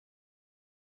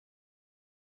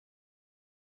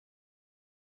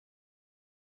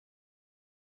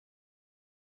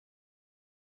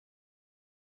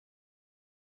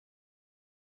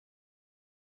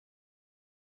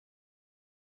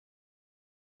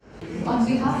On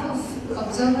behalf of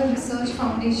Observer Research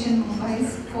Foundation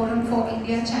Mumbai's Forum for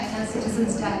India-China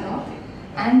Citizens Dialogue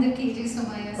and the KJ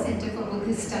Somaiya Center for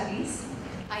Buddhist Studies,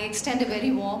 I extend a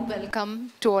very warm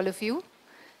welcome to all of you.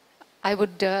 I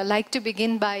would like to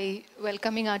begin by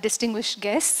welcoming our distinguished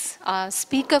guests. Our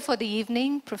speaker for the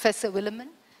evening, Professor Williman.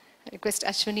 I request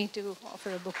Ashwini to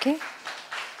offer a bouquet.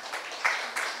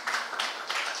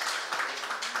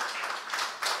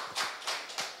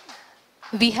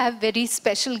 We have very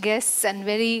special guests and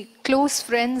very close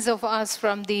friends of ours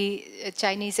from the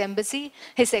Chinese Embassy.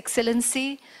 His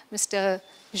Excellency, Mr.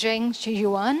 Zhang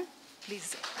Zhiyuan,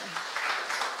 please.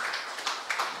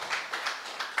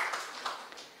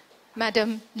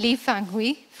 Madam Li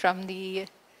Fanghui from the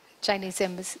Chinese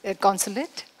Embassy,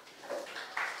 Consulate.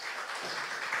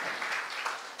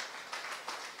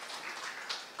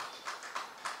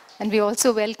 And we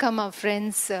also welcome our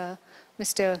friends,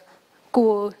 Mr.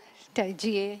 Kuo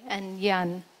Taijie and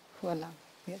Yan. Voila.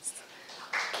 Yes.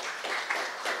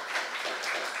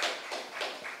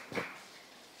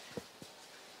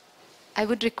 I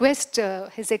would request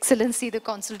His Excellency the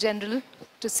Consul General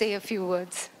to say a few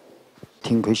words.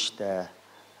 Distinguished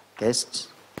guests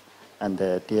and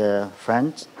dear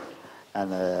friends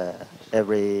and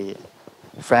every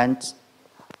friend,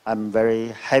 I'm very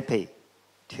happy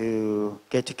to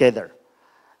get together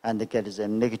and get the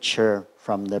lecture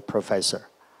from the professor,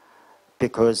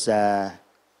 because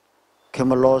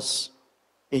Cumulus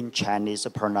in Chinese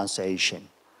pronunciation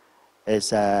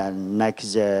is like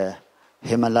the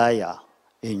Himalaya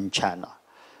in China.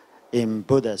 In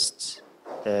Buddhists,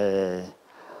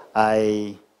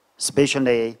 I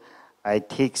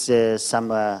take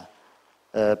some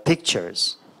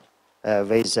pictures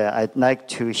with I'd like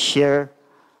to share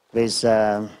with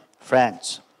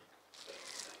friends.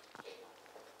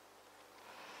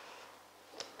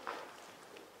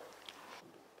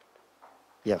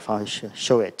 Yeah, I'll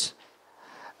show it.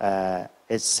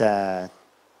 It's in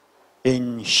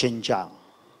Xinjiang,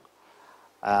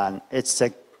 and it's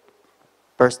a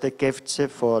birthday gift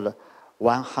for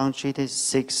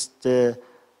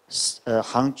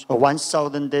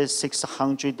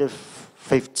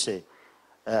 1650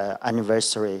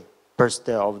 anniversary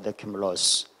birthday of the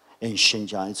Cumulus in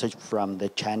Xinjiang. It's from the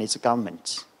Chinese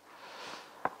government.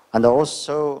 And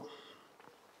also,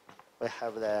 we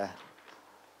have the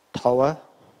tower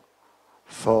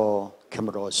for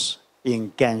Cumulus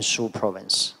in Gansu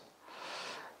province.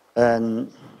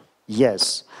 And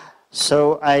yes,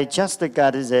 so I just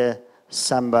got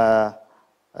some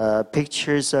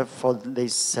pictures for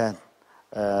this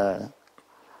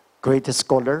great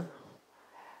scholar.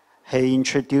 He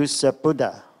introduced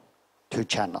Buddha to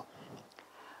China.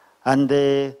 And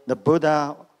the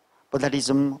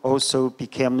Buddhism also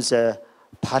becomes a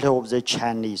part of the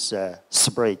Chinese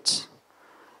spirit.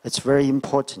 It's very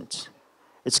important.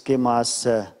 It's given us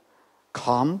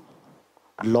calm,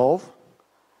 love,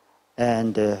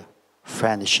 and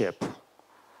friendship.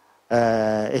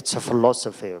 It's a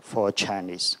philosophy for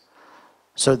Chinese.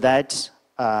 So that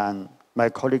my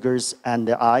colleagues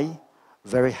and I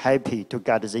very happy to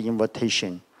get the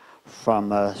invitation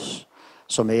from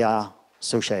Somaiya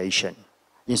Association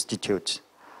Institute.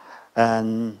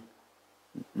 And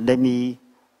let me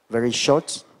very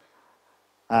short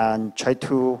and try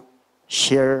to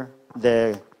share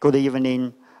the good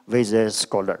evening with the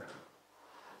scholar.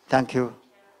 Thank you.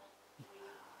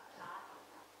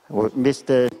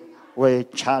 Mr. Wei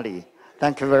Charlie,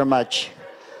 thank you very much.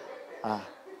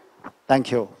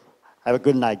 Thank you. Have a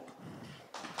good night.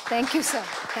 Thank you, sir.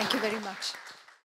 Thank you very much.